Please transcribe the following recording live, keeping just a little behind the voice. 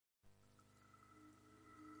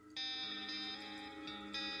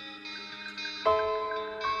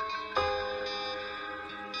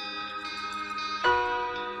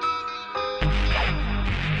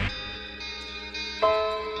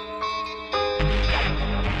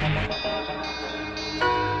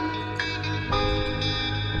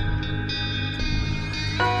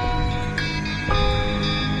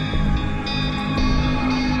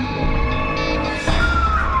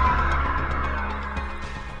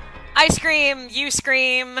I scream, you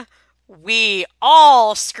scream, we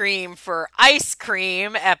all scream for ice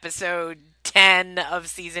cream, episode 10 of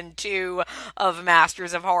season 2 of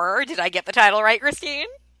Masters of Horror. Did I get the title right, Christine?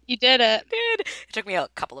 You did it. It took me a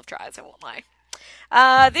couple of tries, I won't lie.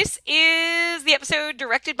 This is the episode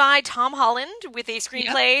directed by Tom Holland with a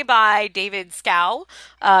screenplay by David Scow,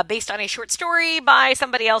 based on a short story by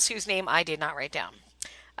somebody else whose name I did not write down.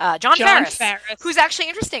 John Farris, who's actually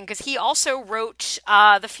interesting because he also wrote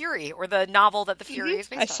The Fury, or the novel that The Fury is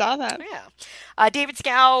based on. I saw that. Yeah. David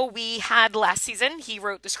Scow, we had last season. He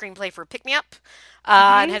wrote the screenplay for Pick Me Up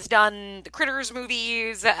and has done the Critters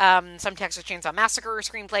movies, some Texas Chainsaw Massacre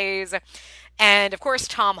screenplays, and of course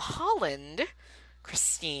Tom Holland.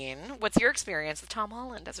 Christine, what's your experience with Tom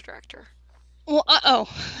Holland as a director? Well,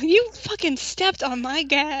 you fucking stepped on my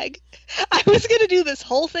gag. I was going to do this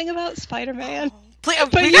whole thing about Spider-Man. We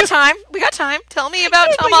got time. We got time. Tell me about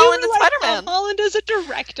Tom Holland and Spider-Man. Tom Holland as a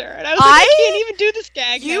director. And I was like, I can't even do this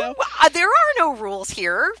gag now. There are no rules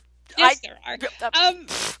here. Yes, there are.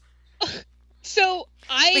 So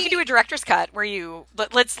we can do a director's cut where you...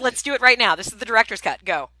 Let's do it right now. This is the director's cut.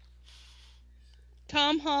 Go.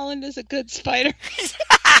 Tom Holland is a good Spider. It's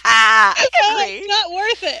not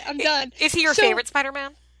worth it. I'm done. Is he your favorite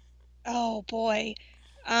Spider-Man? Oh, boy.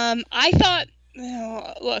 I thought...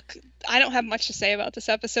 look, I don't have much to say about this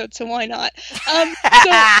episode, so why not? So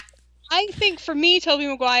I think for me, Tobey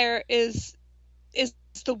Maguire is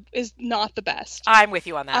not the best. I'm with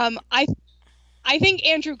you on that. I think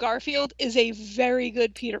Andrew Garfield is a very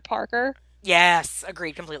good Peter Parker. Yes,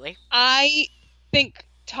 agreed completely. I think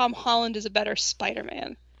Tom Holland is a better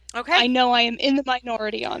Spider-Man. Okay. I know I am in the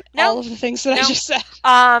minority on all of the things that I just said.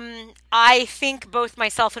 I think both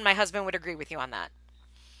myself and my husband would agree with you on that.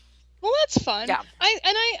 Well, that's fun. Yeah.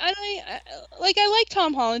 I like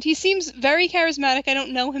Tom Holland. He seems very charismatic. I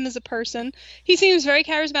don't know him as a person. He seems very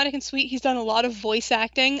charismatic and sweet. He's done a lot of voice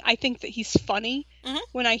acting. I think that he's funny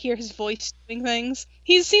when I hear his voice doing things.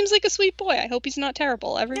 He seems like a sweet boy. I hope he's not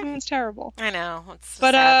terrible. Everyone's terrible. I know. It's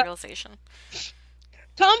a sad realization.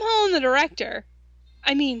 Tom Holland, the director.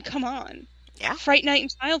 I mean, come on. Yeah. Fright Night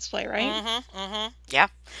and Child's Play, right? Yeah.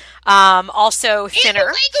 Also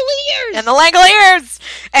Thinner. And the Langoliers!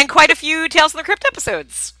 And quite a few Tales from the Crypt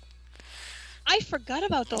episodes. I forgot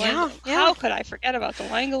about the Langoliers. Yeah. How could I forget about the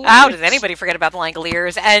Langoliers? How does anybody forget about the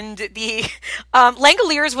Langoliers? And the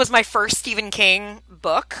Langoliers was my first Stephen King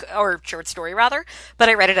book, or short story rather, but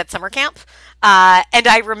I read it at summer camp. And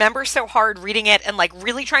I remember so hard reading it and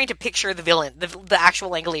really trying to picture the villain, the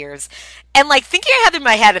actual Langoliers, and thinking I had them in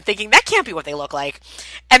my head and thinking that can't be what they look like.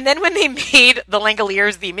 And then when they made the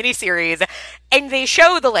Langoliers the miniseries and they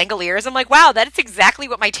show the Langoliers, I'm like, wow, that's exactly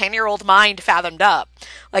what my 10-year-old mind fathomed up.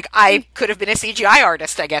 I could have been a CGI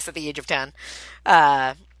artist, I guess, at the age of 10.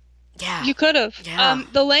 Yeah. You could have. Yeah.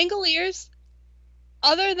 The Langoliers,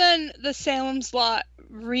 other than the Salem's Lot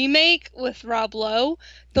remake with Rob Lowe,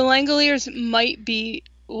 the Langoliers might be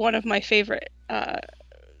one of my favorite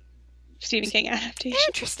Stephen King adaptations.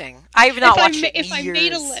 Interesting. I've not watched it in years. If I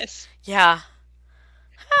made a list. Yeah.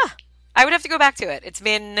 Huh. I would have to go back to it. It's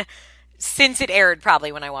been since it aired,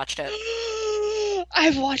 probably, when I watched it.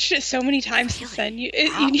 I've watched it so many times since then. You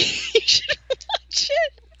should watch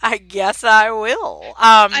it. I guess I will.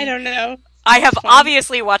 I don't know. I have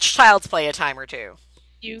obviously watched Child's Play a time or two.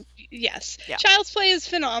 Yes. Yeah. Child's Play is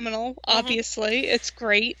phenomenal, obviously. It's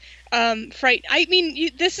great. I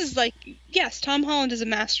mean, this is yes, Tom Holland is a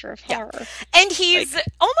master of horror. Yeah. And he's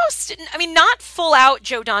almost, not full out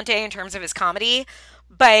Joe Dante in terms of his comedy,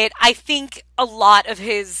 but I think a lot of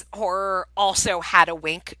his horror also had a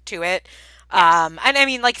wink to it. Yes.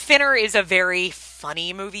 And Thinner is a very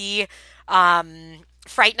funny movie.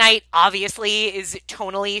 Fright Night, obviously, is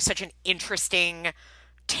tonally such an interesting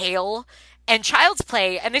tale. And Child's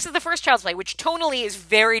Play, and this is the first Child's Play, which tonally is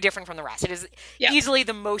very different from the rest. It is easily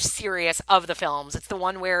the most serious of the films. It's the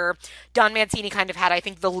one where Don Mancini kind of had, I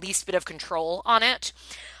think, the least bit of control on it.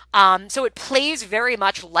 So it plays very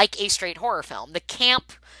much like a straight horror film. The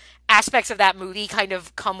camp aspects of that movie kind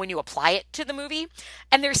of come when you apply it to the movie.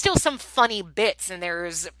 And there's still some funny bits, and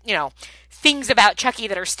there's, things about Chucky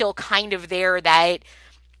that are still kind of there that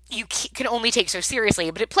you can only take so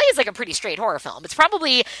seriously, but it plays like a pretty straight horror film. It's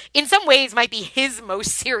probably, in some ways, might be his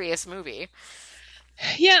most serious movie.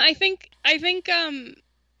 Yeah, I think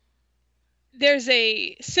there's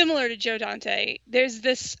a, similar to Joe Dante, there's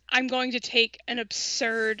this, I'm going to take an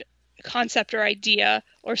absurd concept or idea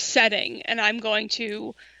or setting, and I'm going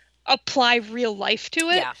to apply real life to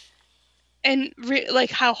it. Yeah. And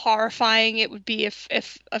how horrifying it would be if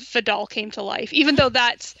a doll came to life, even though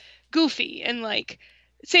that's goofy and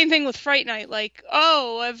same thing with Fright Night. Like,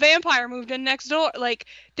 oh, a vampire moved in next door. Like,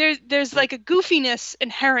 there's like a goofiness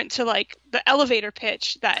inherent to like the elevator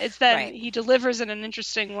pitch that is then Right. he delivers in an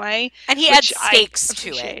interesting way, And he adds which I stakes to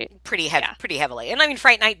appreciate. it pretty Yeah. pretty heavily. And I mean,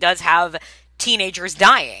 Fright Night does have teenagers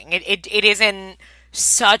dying. It isn't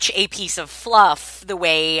such a piece of fluff the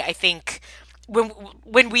way I think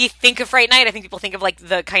when we think of Fright Night, I think people think of like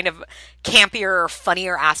the kind of campier,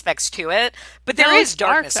 funnier aspects to it. But there No, is it's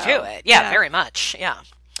dark, darkness though. to it. Yeah, very much. Yeah.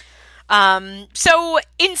 So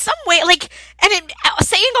in some way, like, and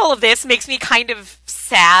saying all of this makes me kind of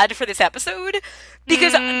sad for this episode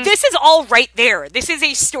because this is all right there. This is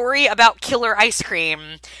a story about killer ice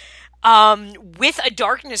cream, with a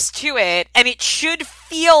darkness to it, and it should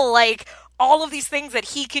feel like all of these things that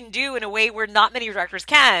he can do in a way where not many directors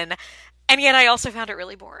can, and yet I also found it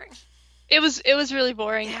really boring. It was really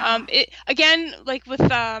boring. Yeah. It again, like with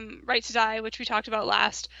Right to Die, which we talked about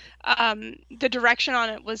last. The direction on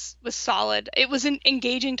it was solid. It was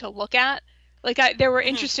engaging to look at. Like there were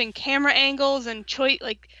interesting camera angles and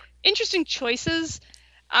interesting choices.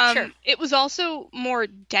 Sure. It was also more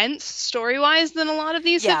dense story-wise than a lot of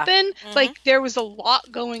these Yeah. have been. Like there was a lot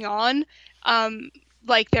going on.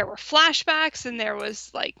 Like there were flashbacks and there was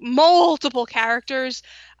like multiple characters.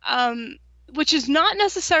 Which is not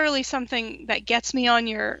necessarily something that gets me on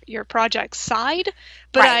your project's side,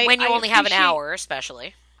 but Right, when you only have an hour,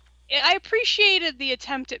 especially. I appreciated the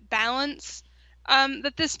attempt at balance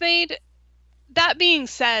that this made. That being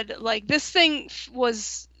said, like this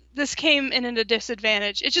came in at a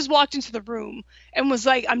disadvantage. It just walked into the room and was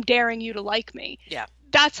like, "I'm daring you to like me." Yeah.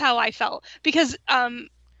 That's how I felt because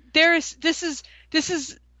this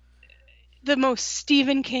is the most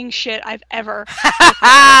Stephen King shit I've ever.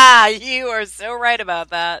 You are so right about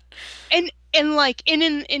that. And like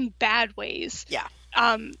in bad ways. Yeah.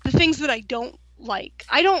 The things that I don't like.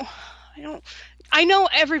 I know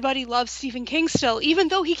everybody loves Stephen King still, even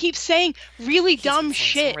though he keeps saying really dumb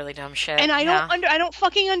shit. Really dumb shit. And I don't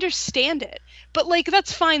fucking understand it. But like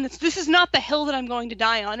that's fine. This is not the hill that I'm going to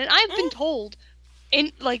die on. And I've been told,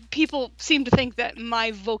 and like people seem to think that my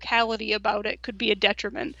vocality about it could be a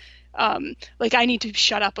detriment. Like I need to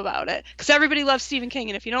shut up about it because everybody loves Stephen King,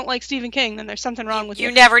 and if you don't like Stephen King, then there's something wrong with you.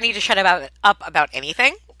 You never need to shut up about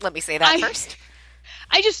anything. Let me say that first.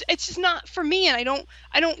 It's just not for me, and I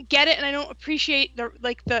don't get it, and I don't appreciate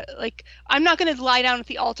I'm not going to lie down at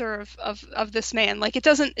the altar of this man. Like it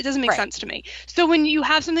doesn't make sense to me. So when you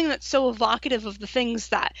have something that's so evocative of the things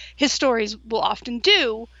that his stories will often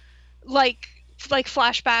do, like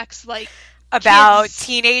flashbacks, like about kids.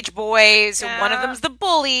 Teenage boys. Yeah. One of them's the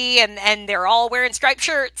bully, and they're all wearing striped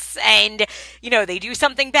shirts, and they do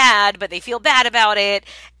something bad, but they feel bad about it,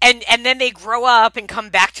 and then they grow up and come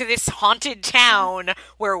back to this haunted town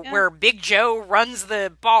where Big Joe runs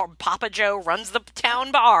the bar, Papa Joe runs the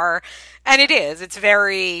town bar, and it's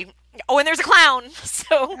very. Oh, and there's a clown.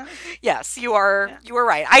 So yes, you are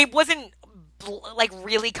right. I wasn't like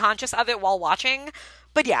really conscious of it while watching,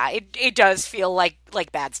 but yeah, it does feel like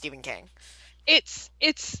bad Stephen King. It's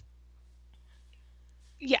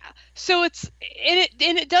yeah. So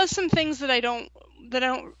it does some things that I don't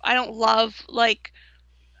love. Like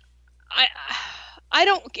I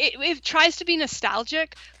don't. It tries to be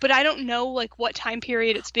nostalgic, but I don't know like what time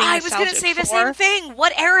period it's being. I was going to say the same thing.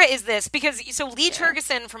 What era is this? Because Lee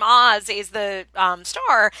Turgeson from Oz is the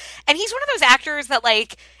star, and he's one of those actors that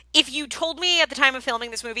like. If you told me at the time of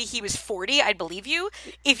filming this movie he was 40, I'd believe you.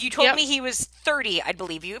 If you told me he was 30, I'd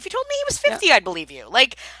believe you. If you told me he was 50, I'd believe you.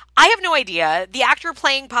 Like, I have no idea. The actor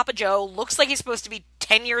playing Papa Joe looks like he's supposed to be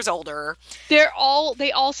 10 years older. They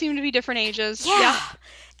all seem to be different ages. Yeah.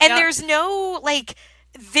 And there's no, like,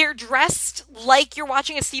 they're dressed like you're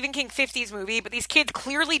watching a Stephen King 50s movie, but these kids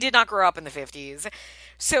clearly did not grow up in the 50s.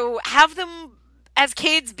 So have them, as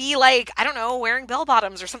kids, be like, I don't know, wearing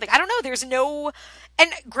bell-bottoms or something. I don't know. There's no... And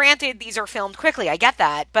granted, these are filmed quickly. I get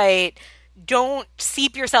that. But don't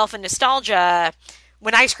seep yourself in nostalgia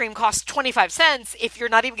when ice cream costs 25 cents if you're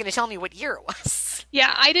not even going to tell me what year it was.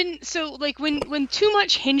 Yeah, I didn't... So, like, when too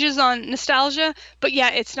much hinges on nostalgia, but yeah,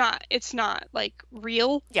 it's not like,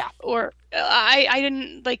 real. Yeah. Or I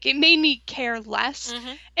didn't... Like, it made me care less.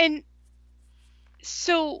 Mm-hmm. And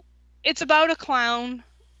so, it's about a clown.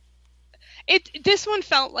 This one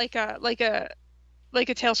felt like a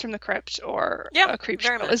Tales from the Crypt or a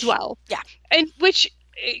Creepshow as well. Yeah. And which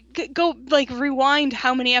go like rewind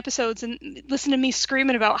how many episodes and listen to me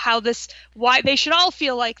screaming about why they should all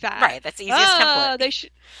feel like that. Right, that's the easiest template.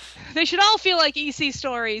 They should all feel like EC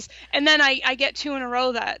stories. And then I get two in a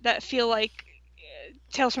row that feel like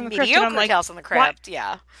Tales from the Crypt. And I'm like, Tales from the Crypt,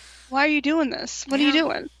 yeah. Why are you doing this? What are you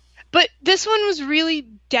doing? But this one was really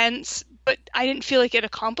dense, but I didn't feel like it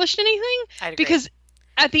accomplished anything. I'd agree. Because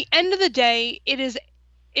at the end of the day, it is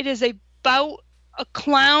about a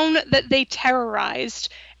clown that they terrorized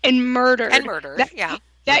and murdered. And murdered, yeah.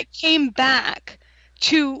 That came back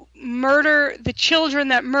to murder the children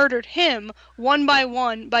that murdered him one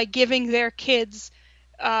by giving their kids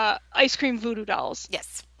ice cream voodoo dolls.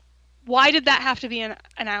 Yes. Why did that have to be an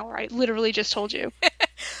hour? I literally just told you.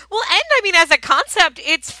 Well, and I mean, as a concept,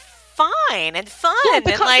 it's fine and fun. Yeah, and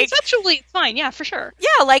like, conceptually, it's fine. Yeah, for sure.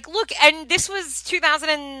 yeah, like, look, and this was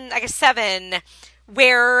 2007,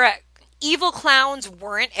 where evil clowns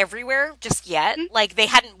weren't everywhere just yet. Mm-hmm. Like, they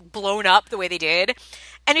hadn't blown up the way they did.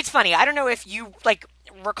 And it's funny, I don't know if you, like,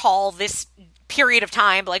 recall this period of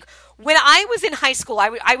time, but, like, when I was in high school,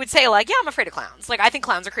 I would say, like, yeah, I'm afraid of clowns. Like, I think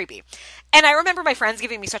clowns are creepy. And I remember my friends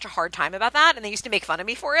giving me such a hard time about that, and they used to make fun of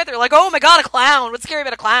me for it. They're like, oh my god, a clown. What's scary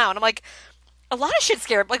about a clown? I'm like, a lot of shit's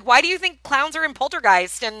scary. Like, why do you think clowns are in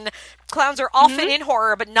Poltergeist, and clowns are often in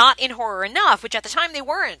horror, but not in horror enough, which at the time they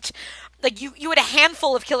weren't. Like, you had a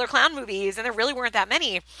handful of killer clown movies, and there really weren't that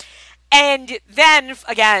many. And then,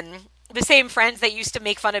 again, the same friends that used to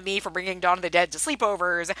make fun of me for bringing Dawn of the Dead to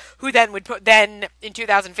sleepovers, who then would then in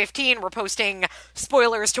 2015 were posting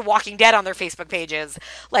spoilers to Walking Dead on their Facebook pages.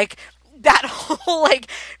 Like, that whole, like,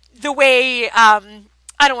 the way,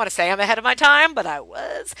 I don't want to say I'm ahead of my time, but I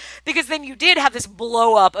was. Because then you did have this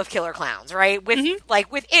blow up of killer clowns, right? With,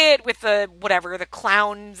 like, with the, whatever, the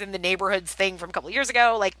clowns in the neighborhoods thing from a couple of years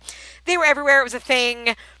ago. Like, they were everywhere. It was a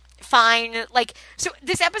thing. Fine. Like, so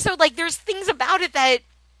this episode, like, there's things about it that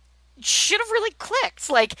should have really clicked.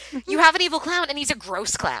 Like, you have an evil clown, and he's a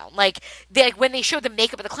gross clown. Like, when they show the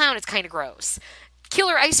makeup of the clown, it's kind of gross.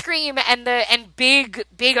 Killer ice cream and big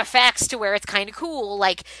effects to where it's kind of cool.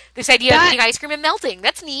 Like, this idea of eating ice cream and melting.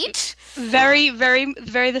 That's neat. Very, very,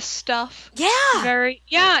 very the stuff. Yeah. Very.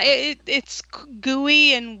 Yeah. It's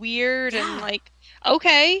gooey and weird and like,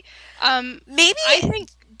 okay. Maybe. I think.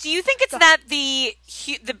 Do you think it's that the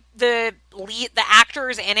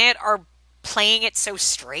actors in it are playing it so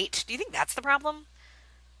straight? Do you think that's the problem?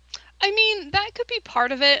 I mean, that could be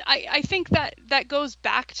part of it. I think that goes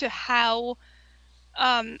back to how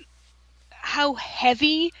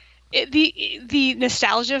heavy the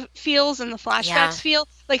nostalgia feels and the flashbacks feel.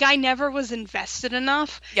 Like, I never was invested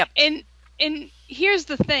enough. Yep. And here's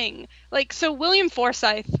the thing. Like, so William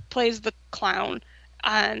Forsythe plays the clown,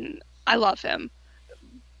 and I love him.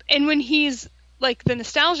 And when he's like the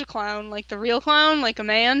nostalgia clown, like the real clown, like a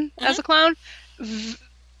man as a clown,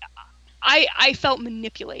 I felt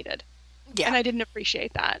manipulated. Yeah. And I didn't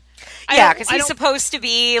appreciate that. Yeah, because he's supposed to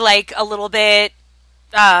be like a little bit,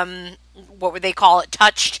 what would they call it,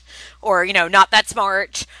 touched, or, you know, not that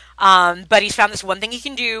smart. But he's found this one thing he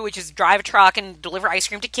can do, which is drive a truck and deliver ice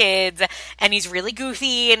cream to kids. And he's really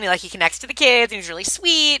goofy, and like he connects to the kids, and he's really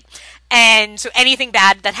sweet. And so anything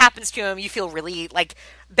bad that happens to him, you feel really like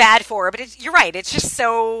bad for. But you're right; it's just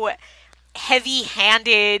so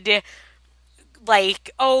heavy-handed.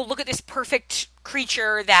 Like, oh, look at this perfect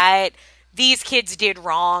creature that these kids did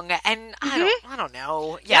wrong, and I don't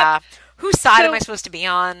know. Yeah, whose side am I supposed to be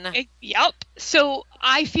on? Yep. So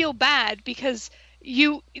I feel bad because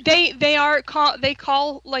they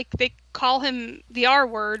call him the R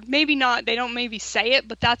word. Maybe not. They don't maybe say it,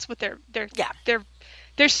 but that's what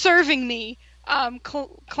they're serving me.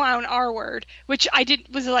 Clown R word, which I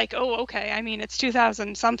was like, oh, okay. I mean, it's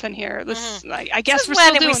 2000 something here. This, I guess we're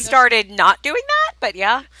still doing we started not doing that, but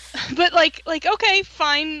yeah. But like, okay,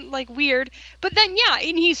 fine, like weird. But then yeah,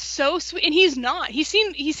 and he's so sweet, and he's not. He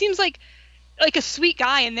seems like a sweet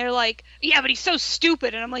guy, and they're like, yeah, but he's so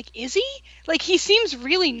stupid, and I'm like, is he? Like, he seems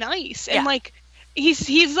really nice, and like.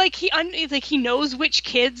 He's like he knows which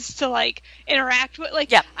kids to like interact with,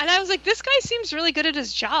 like, and I was like, this guy seems really good at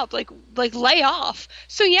his job, like lay off.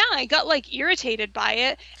 So yeah, I got like irritated by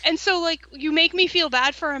it, and so like you make me feel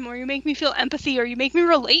bad for him, or you make me feel empathy, or you make me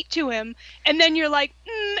relate to him, and then you're like,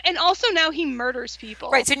 and also now he murders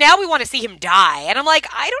people. Right. So now we want to see him die, and I'm like,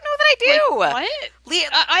 I don't know that I do. Like, what?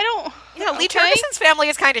 I don't. Yeah, Lee Terkesen's family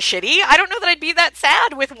is kind of shitty. I don't know that I'd be that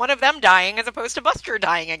sad with one of them dying as opposed to Buster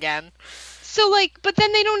dying again. So like, but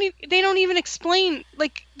then they don't even explain,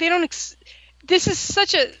 like, they don't. This is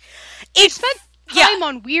such a. It's spent time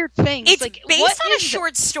on weird things. It's like, based on a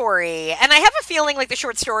short story, and I have a feeling like the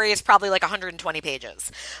short story is probably like 120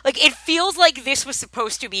 pages. Like, it feels like this was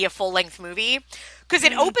supposed to be a full length movie because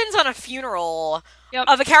it opens on a funeral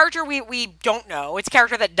of a character we don't know. It's a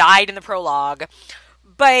character that died in the prologue,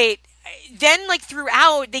 but. Then, like,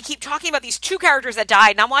 throughout, they keep talking about these two characters that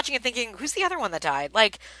died, and I'm watching it thinking, who's the other one that died?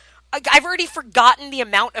 Like, I've already forgotten the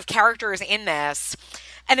amount of characters in this.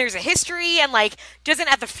 and there's a history, and like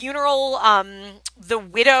doesn't at the funeral the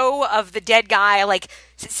widow of the dead guy like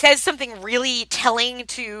says something really telling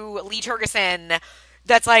to Lee Turgeson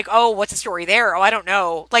that's like, oh, what's the story there? Oh, I don't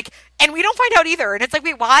know. Like, and we don't find out either. And it's like,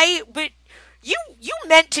 wait, why? But you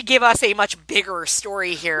meant to give us a much bigger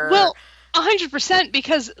story here. Well, 100%,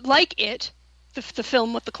 because like it, the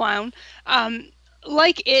film with the clown,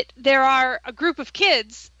 like it, there are a group of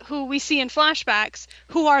kids who we see in flashbacks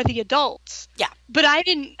who are the adults. Yeah. But I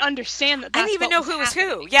didn't understand that. I didn't even know who was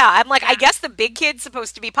who. Yeah, I'm like, I guess the big kid's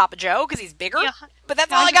supposed to be Papa Joe because he's bigger, but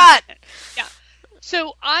that's all I got. Yeah.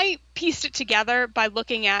 So I pieced it together by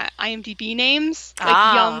looking at IMDb names, like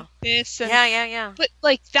Young this and yeah. But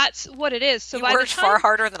like that's what it is. So you worked far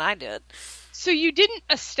harder than I did. So you didn't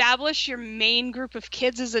establish your main group of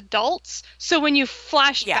kids as adults. So when you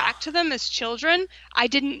flashed back to them as children, I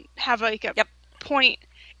didn't have like a point.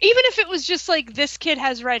 Even if it was just like this kid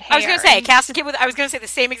has red hair. I was gonna say cast a kid with. I was gonna say the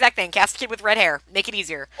same exact thing. Cast a kid with red hair. Make it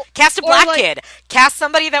easier. Cast a black kid. Cast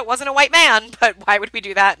somebody that wasn't a white man. But why would we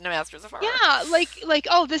do that in a Masters of Horror? Yeah, like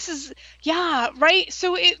oh, this is right.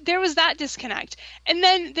 So there was that disconnect, and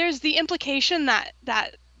then there's the implication that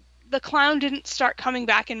the clown didn't start coming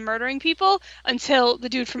back and murdering people until the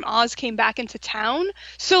dude from Oz came back into town.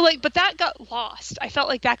 So like, but that got lost. I felt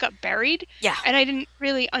like that got buried. Yeah. And I didn't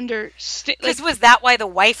really understand. Because was that why the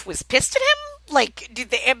wife was pissed at him? Like,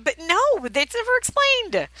 did they? But no, it's never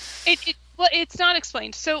explained. Well, it's not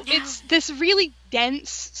explained. So it's this really dense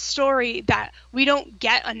story that we don't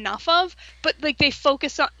get enough of, but like they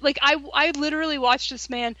focus on, like I literally watched this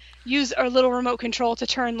man use a little remote control to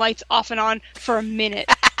turn lights off and on for a minute.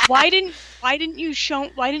 Why didn't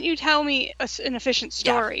you tell me an efficient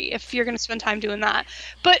story if you're going to spend time doing that?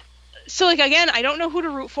 But so like again, I don't know who to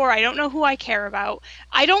root for. I don't know who I care about.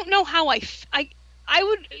 I don't know how I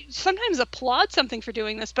would sometimes applaud something for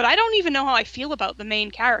doing this, but I don't even know how I feel about the main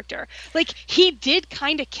character. Like, he did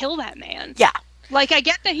kind of kill that man. Yeah. Like, I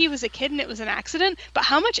get that he was a kid and it was an accident, but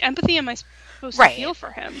how much empathy am I supposed to feel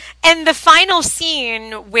for him? And the final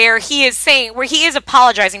scene where he is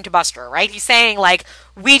apologizing to Buster, right? He's saying, like,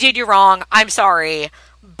 we did you wrong, I'm sorry,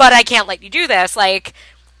 but I can't let you do this. Like,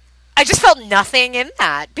 I just felt nothing in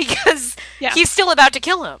that because he's still about to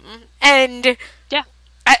kill him. And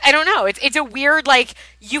I don't know. It's a weird, like,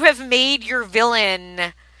 you have made your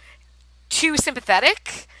villain too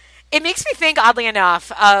sympathetic. It makes me think, oddly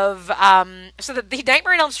enough, of the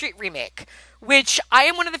Nightmare on Elm Street remake, which I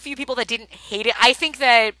am one of the few people that didn't hate it. I think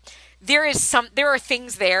that there are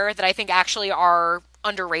things there that I think actually are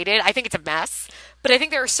underrated. I think it's a mess, but I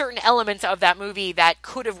think there are certain elements of that movie that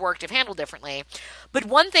could have worked if handled differently. But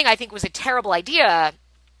one thing I think was a terrible idea,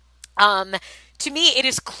 to me, it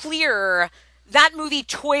is clear that movie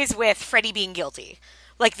toys with Freddy being guilty.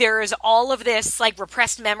 Like, there is all of this, like,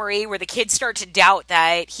 repressed memory where the kids start to doubt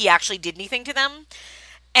that he actually did anything to them.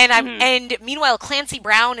 And and meanwhile, Clancy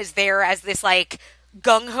Brown is there as this, like,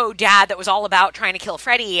 gung-ho dad that was all about trying to kill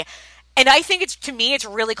Freddy. And I think to me, it's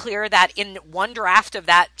really clear that in one draft of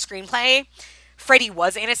that screenplay, Freddy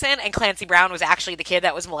was innocent and Clancy Brown was actually the guy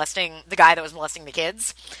that was molesting the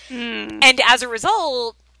kids. And as a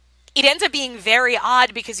result, it ends up being very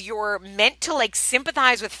odd because you're meant to, like,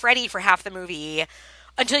 sympathize with Freddy for half the movie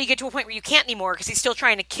until you get to a point where you can't anymore because he's still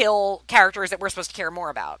trying to kill characters that we're supposed to care more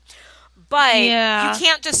about. But you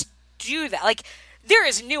can't just do that. Like, there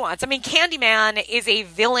is nuance. I mean, Candyman is a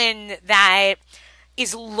villain that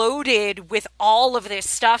is loaded with all of this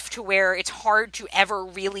stuff to where it's hard to ever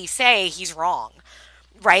really say he's wrong,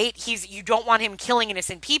 right? You don't want him killing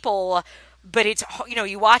innocent people, but it's,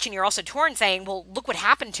 you watch and you're also torn saying, well, look what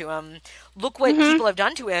happened to him. Look what people have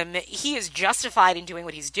done to him. He is justified in doing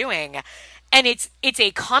what he's doing. And it's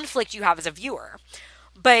a conflict you have as a viewer.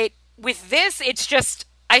 But with this, it's just,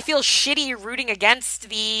 I feel shitty rooting against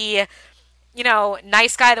the,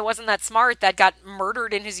 nice guy that wasn't that smart that got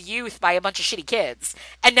murdered in his youth by a bunch of shitty kids.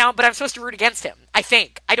 But I'm supposed to root against him, I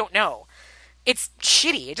think. I don't know. It's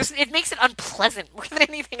shitty. It makes it unpleasant more than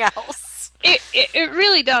anything else. It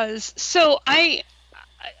really does. So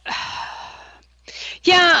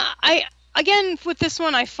again, with this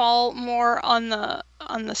one, I fall more on the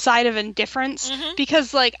side of indifference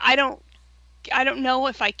because, like, I don't know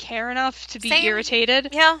if I care enough to be irritated.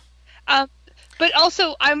 Yeah. But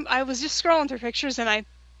also, I was just scrolling through pictures and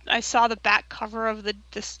I saw the back cover of the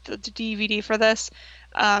DVD for this,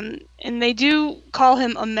 and they do call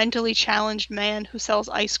him a mentally challenged man who sells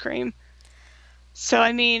ice cream. So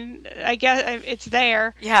I mean, I guess it's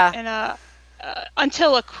there. Yeah. And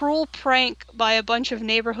until a cruel prank by a bunch of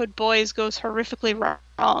neighborhood boys goes horrifically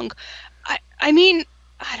wrong. I mean,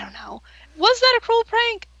 I don't know. Was that a cruel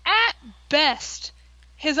prank? At best,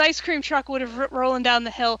 his ice cream truck would have rolling down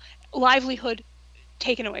the hill, livelihood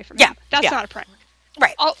taken away from Yeah, him. That's yeah. not a prank.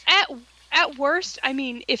 Right. At worst, I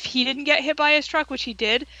mean, if he didn't get hit by his truck, which he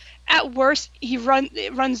did, at worst he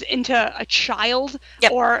runs into a child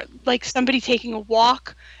Yep. or like somebody taking a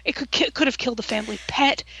walk. It could have killed a family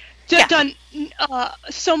pet. Yeah. Done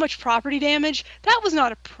so much property damage. That was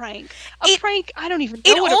not a prank. Prank, I don't even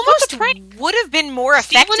know It what's almost a prank. would have been more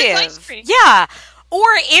Stealing his effective. ice cream. Yeah. Or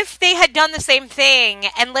if they had done the same thing,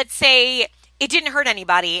 and let's say it didn't hurt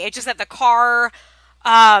anybody, it's just that the car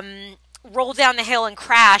rolled down the hill and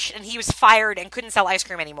crashed, and he was fired and couldn't sell ice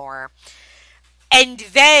cream anymore. And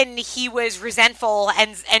then he was resentful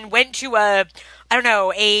and went to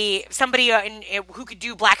somebody who could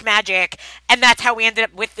do black magic, and that's how we ended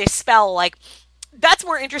up with this spell. Like, that's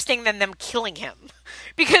more interesting than them killing him,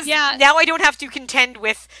 because now I don't have to contend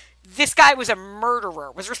with this guy was a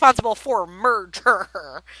murderer, was responsible for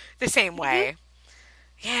murder the same way.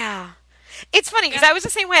 Mm-hmm. Yeah. It's funny because I was the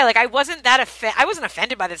same way. Like, I wasn't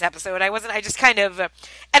offended by this episode. I just kind of, and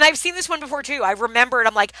I've seen this one before too. I remembered,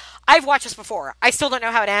 I'm like, I've watched this before. I still don't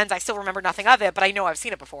know how it ends. I still remember nothing of it, but I know I've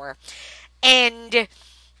seen it before. And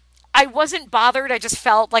I wasn't bothered. I just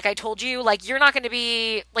felt like I told you, like, you're not going to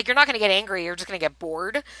get angry. You're just going to get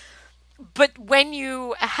bored. But when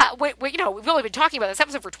you, we've only been talking about this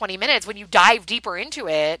episode for 20 minutes. When you dive deeper into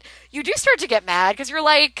it, you do start to get mad because you're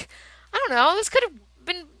like, I don't know, this could have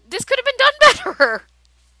been done better.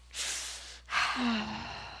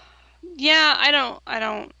 Yeah, I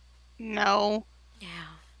don't know. Yeah.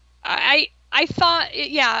 I thought,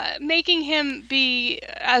 making him be,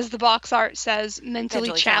 as the box art says,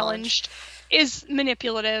 mentally challenged is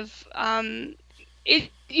manipulative.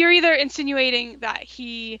 You're either insinuating that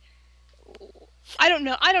I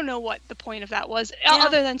don't know what the point of that was,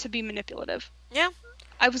 other than to be manipulative. Yeah.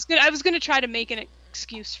 I was gonna try to make an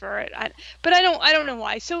excuse for it, but I don't know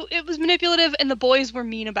why. So it was manipulative, and the boys were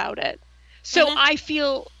mean about it. So I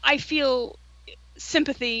feel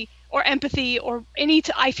sympathy or empathy or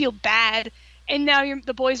I feel bad, and now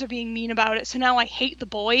the boys are being mean about it. So now I hate the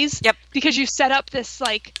boys. Yep. Because you set up this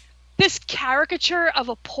caricature of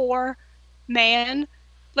a poor man,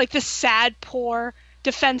 like this sad, poor,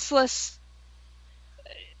 defenseless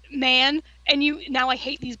man, and now I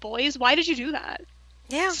hate these boys. Why did you do that?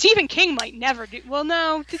 Yeah. Stephen King might never do. Well,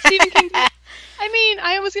 no. Did Stephen King do? I mean,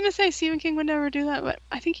 I was going to say Stephen King would never do that, but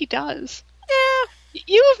I think he does. Yeah.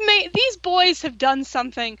 These boys have done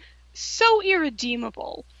something so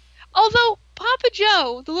irredeemable. Although Papa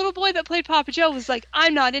Joe, the little boy that played Papa Joe, was like,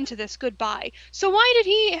 I'm not into this, goodbye. So why did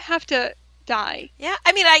he have to die? Yeah.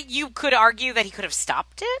 I mean, you could argue that he could have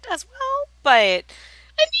stopped it as well, but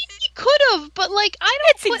I mean, he could have, but like, I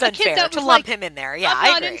don't. It seems unfair to lump like, him in there. Yeah,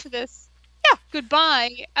 I'm not agree. into this. Yeah.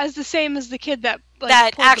 Goodbye, as the same as the kid that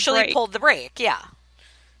pulled the brake. Yeah.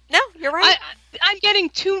 No, you're right. I'm getting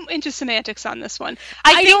too into semantics on this one.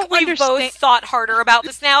 I think we've both thought harder about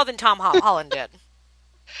this now than Tom Holland did.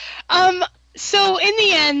 So in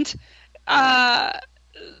the end,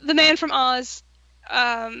 the man from Oz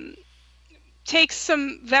takes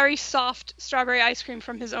some very soft strawberry ice cream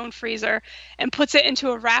from his own freezer and puts it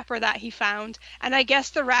into a wrapper that he found. And I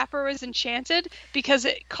guess the wrapper was enchanted because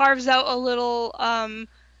it carves out a little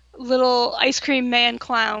ice cream man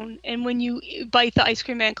clown. And when you bite the ice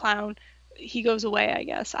cream man clown, he goes away, I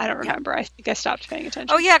guess. I don't remember. I think I stopped paying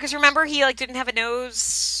attention. Oh, yeah, because remember he didn't have a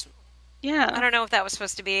nose. Yeah. I don't know if that was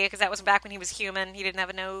supposed to be, because that was back when he was human. He didn't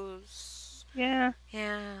have a nose. Yeah.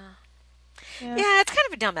 Yeah. Yeah, it's kind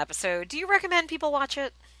of a dumb episode. Do you recommend people watch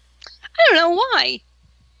it? I don't know why.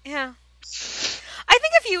 Yeah. I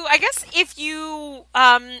think if you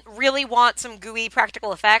really want some gooey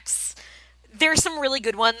practical effects, there's some really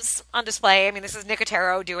good ones on display. I mean, this is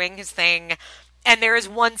Nicotero doing his thing, and there is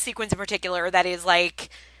one sequence in particular that is like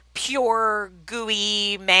pure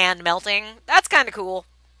gooey man melting. That's kind of cool.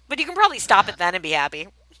 But you can probably stop it then and be happy.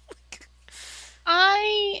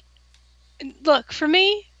 Look, for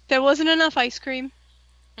me, there wasn't enough ice cream.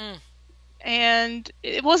 And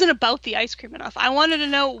it wasn't about the ice cream enough. I wanted to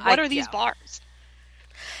know, what are these bars?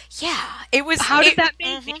 Yeah, it was... How did that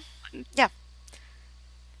make me? Yeah.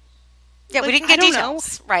 Yeah, we didn't get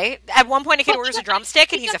details, right? At one point, a kid orders a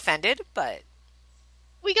drumstick and he's offended, but...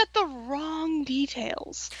 We got the wrong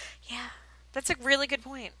details. Yeah, that's a really good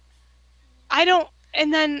point. I don't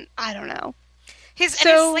know.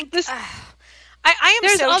 I am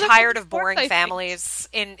so tired of boring families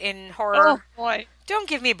in horror. Oh, boy. Don't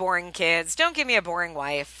give me boring kids. Don't give me a boring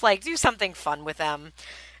wife. Like, do something fun with them.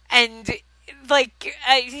 And, like,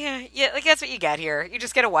 that's what you get here. You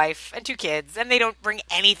just get a wife and 2 kids, and they don't bring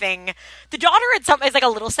anything. The daughter is like a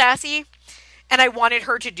little sassy, and I wanted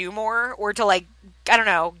her to do more, or to, like, I don't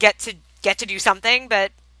know, get to do something,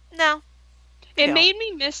 but no. It made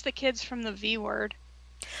me miss the kids from the V Word.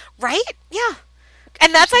 Right? Yeah.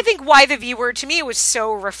 And that's, I think, why the V Word to me was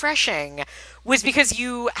so refreshing, was because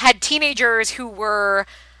you had teenagers who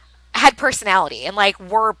had personality and like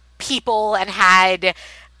were people and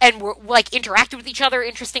were like interacted with each other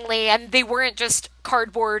interestingly, and they weren't just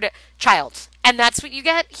cardboard child. And that's what you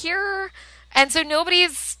get here. And so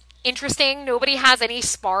nobody's interesting, nobody has any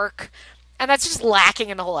spark, and that's just lacking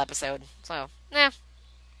in the whole episode. So,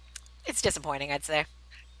 it's disappointing, I'd say.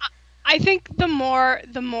 I think the more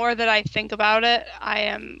that I think about it, I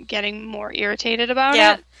am getting more irritated about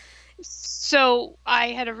it. So I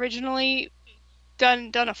had originally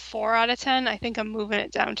done a 4 out of 10. I think I'm moving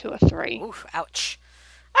it down to a 3. Ooh, ouch.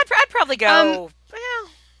 I'd probably go.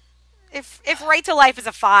 If Right to Life is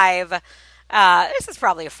a 5, this is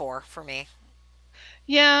probably a 4 for me.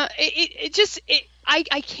 Yeah,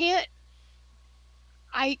 I can't.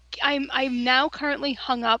 I'm now currently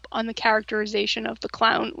hung up on the characterization of the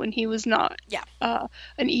clown when he was not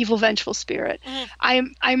an evil, vengeful spirit. Mm-hmm.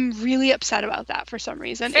 I'm really upset about that for some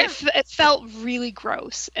reason. It felt really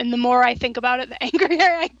gross, and the more I think about it, the angrier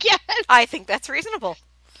I get. I think that's reasonable.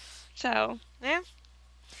 So yeah.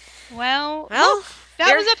 Well,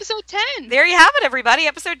 that was episode 10. There you have it, everybody.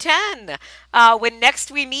 Episode 10. When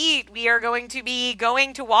next we meet, we are going to be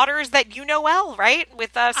going to waters that you know well, right?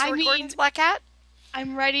 With Stuart Gordon's Black Cat.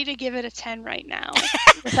 I'm ready to give it a 10 right now.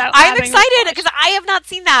 I'm excited because I have not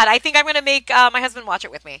seen that. I think I'm going to make my husband watch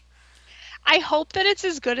it with me. I hope that it's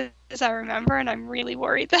as good as I remember, and I'm really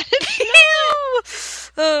worried that it's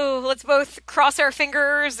not. Oh, let's both cross our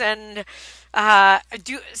fingers and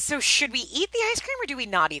so should we eat the ice cream or do we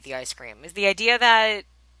not eat the ice cream? Is the idea that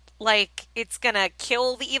like it's going to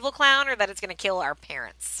kill the evil clown or that it's going to kill our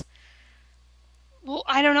parents? Well,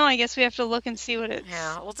 I don't know. I guess we have to look and see what it's.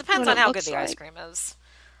 Yeah, well, it depends on how good the ice cream is.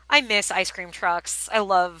 I miss ice cream trucks. I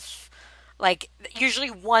love, like,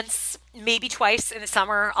 usually once, maybe twice in the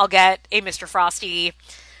summer, I'll get a Mr. Frosty,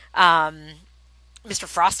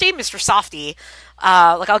 Mr. Softy.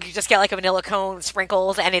 Like, I'll just get, like, a vanilla cone with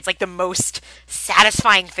sprinkles, and it's, like, the most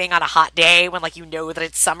satisfying thing on a hot day when, like, you know that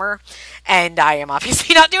it's summer. And I am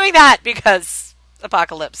obviously not doing that because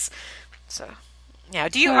apocalypse. So. Yeah.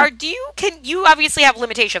 You obviously have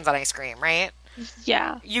limitations on ice cream, right?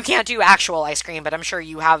 Yeah. You can't do actual ice cream, but I'm sure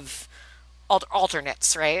you have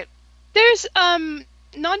alternates, right? There's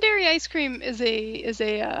non-dairy ice cream is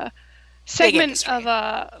a segment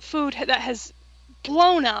of food that has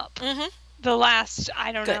blown up the last,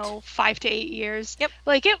 I don't know, 5 to 8 years. Yep.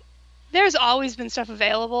 Like there's always been stuff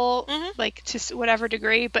available, like to whatever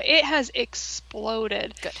degree, but it has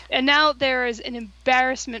exploded. Good. And now there is an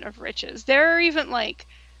embarrassment of riches. There are even like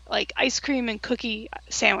ice cream and cookie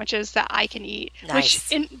sandwiches that I can eat,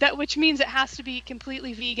 nice. which means it has to be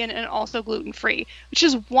completely vegan and also gluten free, which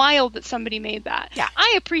is wild that somebody made that. Yeah.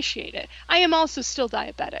 I appreciate it. I am also still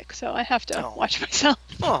diabetic, so I have to watch myself.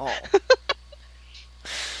 Oh.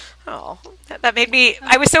 Oh, that made me.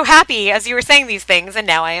 I was so happy as you were saying these things, and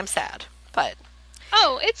now I am sad. But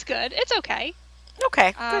it's good. It's okay.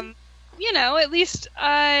 Okay. Good. You know, at least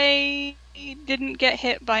I didn't get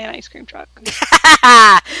hit by an ice cream truck.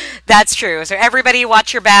 That's true. So everybody,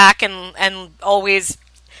 watch your back, and always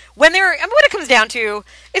what it comes down to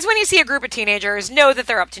is when you see a group of teenagers, know that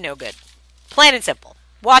they're up to no good. Plain and simple.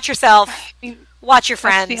 Watch yourself. Watch your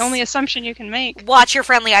friends. That's the only assumption you can make. Watch your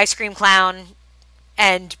friendly ice cream clown.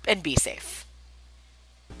 And be safe.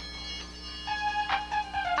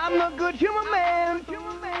 I'm a good human man.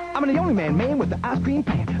 I'm the only man with the ice cream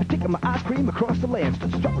pan. I'm taking my ice cream across the land.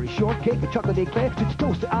 Strawberry shortcake with chocolate eclair. It's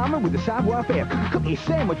toasted almond with a sidewalk fair. Cookie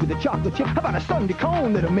sandwich with a chocolate chip. How about a Sunday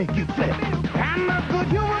cone that'll make you flip? I'm a good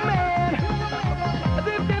human man.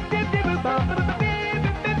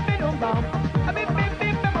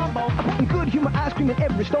 I'm putting good humor ice cream in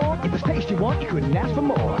every store. If it's taste you want, you couldn't ask for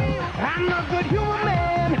more. I'm a good human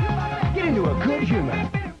man. Get into a good humor.